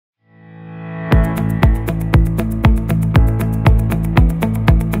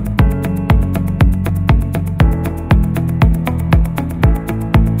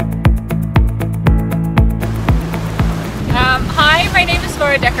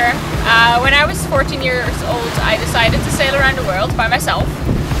Dekker. When I was 14 years old, I decided to sail around the world by myself.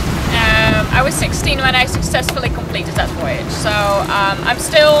 I was 16 when I successfully completed that voyage, so I'm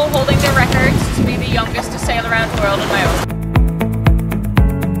still holding the record to be the youngest to sail around the world on my own.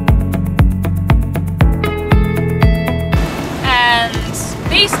 And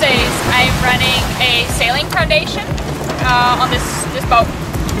these days I'm running a sailing foundation on this boat.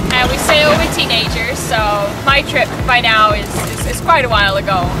 And we sail with teenagers, so my trip by now is quite a while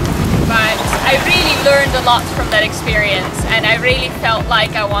ago. But I really learned a lot from that experience, and I really felt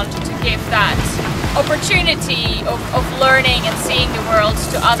like I wanted to give that opportunity of learning and seeing the world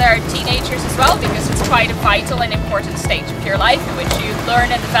to other teenagers as well, because it's quite a vital and important stage of your life in which you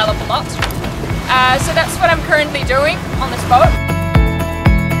learn and develop a lot. So that's what I'm currently doing on this boat.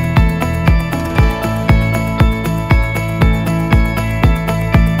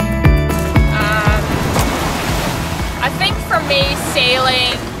 For me,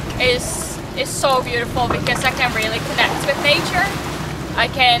 sailing is so beautiful because I can really connect with nature. I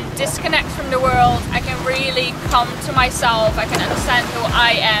can disconnect from the world. I can really come to myself. I can understand who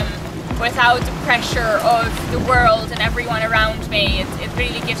I am without the pressure of the world and everyone around me. It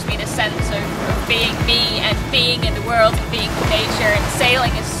really gives me the sense of being me and being in the world and being with nature. And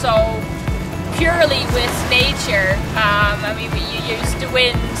sailing is so purely with nature. I mean, you use the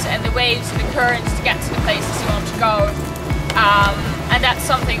winds and the waves and the currents to get to the places you want to go. And that's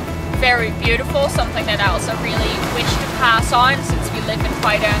something very beautiful, something that I also really wish to pass on, since we live in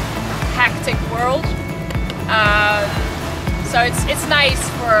quite a hectic world. So it's nice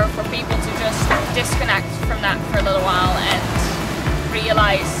for people to just disconnect from that for a little while and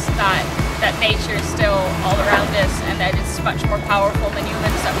realize that nature is still all around us and that it's much more powerful than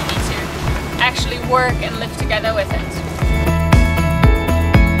humans, that we need to actually work and live together with it.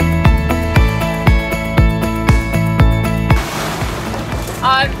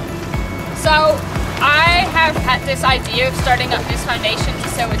 So I have had this idea of starting up this foundation to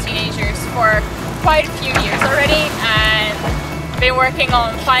sail with teenagers for quite a few years already, and been working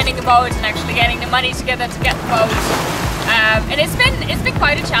on finding a boat and actually getting the money together to get the boat. And it's been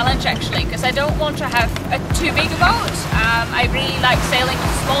quite a challenge actually, because I don't want to have a too big a boat. I really like sailing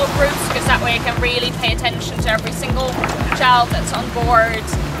with small groups because that way I can really pay attention to every single child that's on board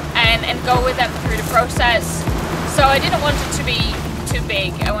and go with them through the process. So I didn't want it to be too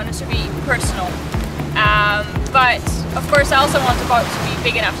big. I want it to be personal. But of course I also want the boat to be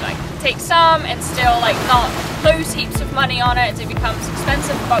big enough to take some and still not lose heaps of money on it. It becomes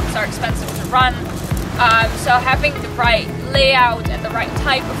expensive. Boats are expensive to run. So having the right layout and the right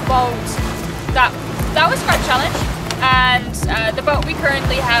type of boat, that was quite a challenge. And the boat we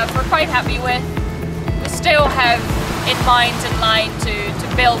currently have, we're quite happy with. We still have in mind and line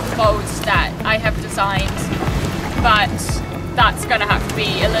to build the boats that I have designed, but that's going to have to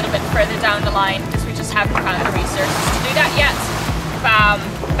be a little bit further down the line because we just haven't found the resources to do that yet.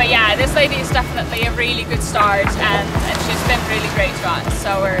 But yeah, this lady is definitely a really good start, and she's been really great to us,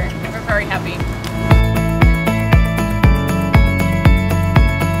 so we're very happy.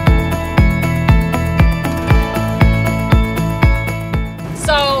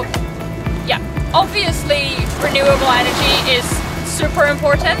 So yeah, obviously renewable energy is super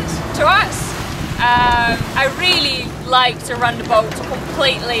important to us. I really like to run the boat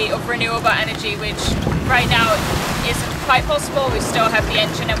completely of renewable energy, which right now isn't quite possible. We still have the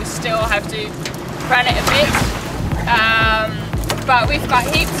engine and we still have to run it a bit. But we've got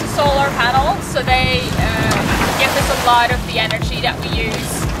heaps of solar panels, so they give us a lot of the energy that we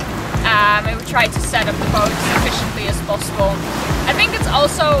use. And we try to set up the boat as efficiently as possible. I think it's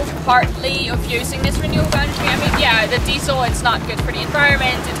also partly of using this renewable energy. I mean, yeah, the diesel, it's not good for the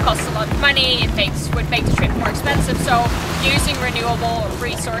environment, it costs a lot of money, it would make the trip more expensive, so using renewable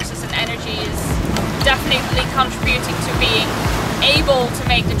resources and energy is definitely contributing to being able to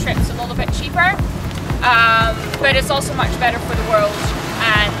make the trips a little bit cheaper. But it's also much better for the world,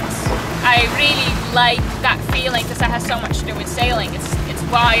 and I really like that feeling because that has so much to do with sailing. It's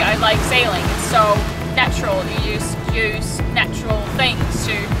why I like sailing. It's so natural. You use natural things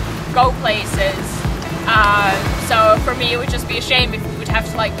to go places. So for me, it would just be a shame if we would have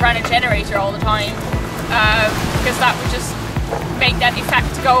to run a generator all the time, because that would just make that effect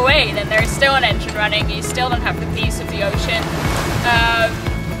go away. Then there is still an engine running. You still don't have the peace of the ocean,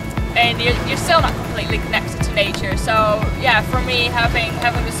 and you're still not completely connected to nature. So yeah, for me, having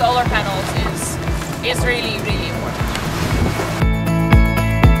the solar panels is really important.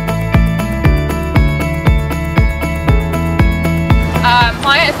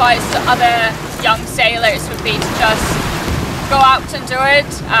 My advice to other young sailors would be to just go out and do it.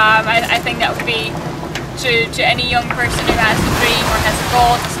 I think that would be to any young person who has a dream or has a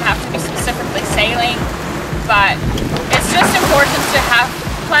goal, sailing, but it's just important to have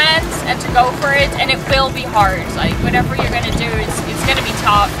plans and to go for it, and it will be hard. Like whatever you're going to do, it's going to be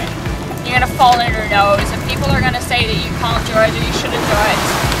tough, and you're going to fall in your nose, and people are going to say that you can't do it or you shouldn't do it.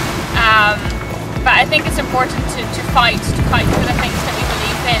 But I think it's important to fight for the things that we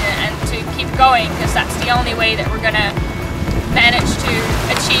believe in, and to keep going, because that's the only way that we're going to manage to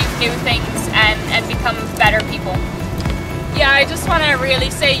achieve new things and become better people. Yeah, I just want to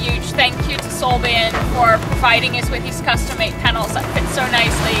really say a huge thank you to Solbein for providing us with these custom-made panels that fit so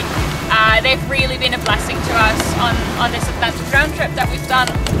nicely. They've really been a blessing to us on this Atlantic round trip that we've done.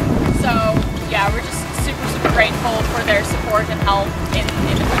 So yeah, we're just super grateful for their support and help in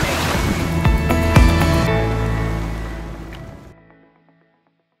the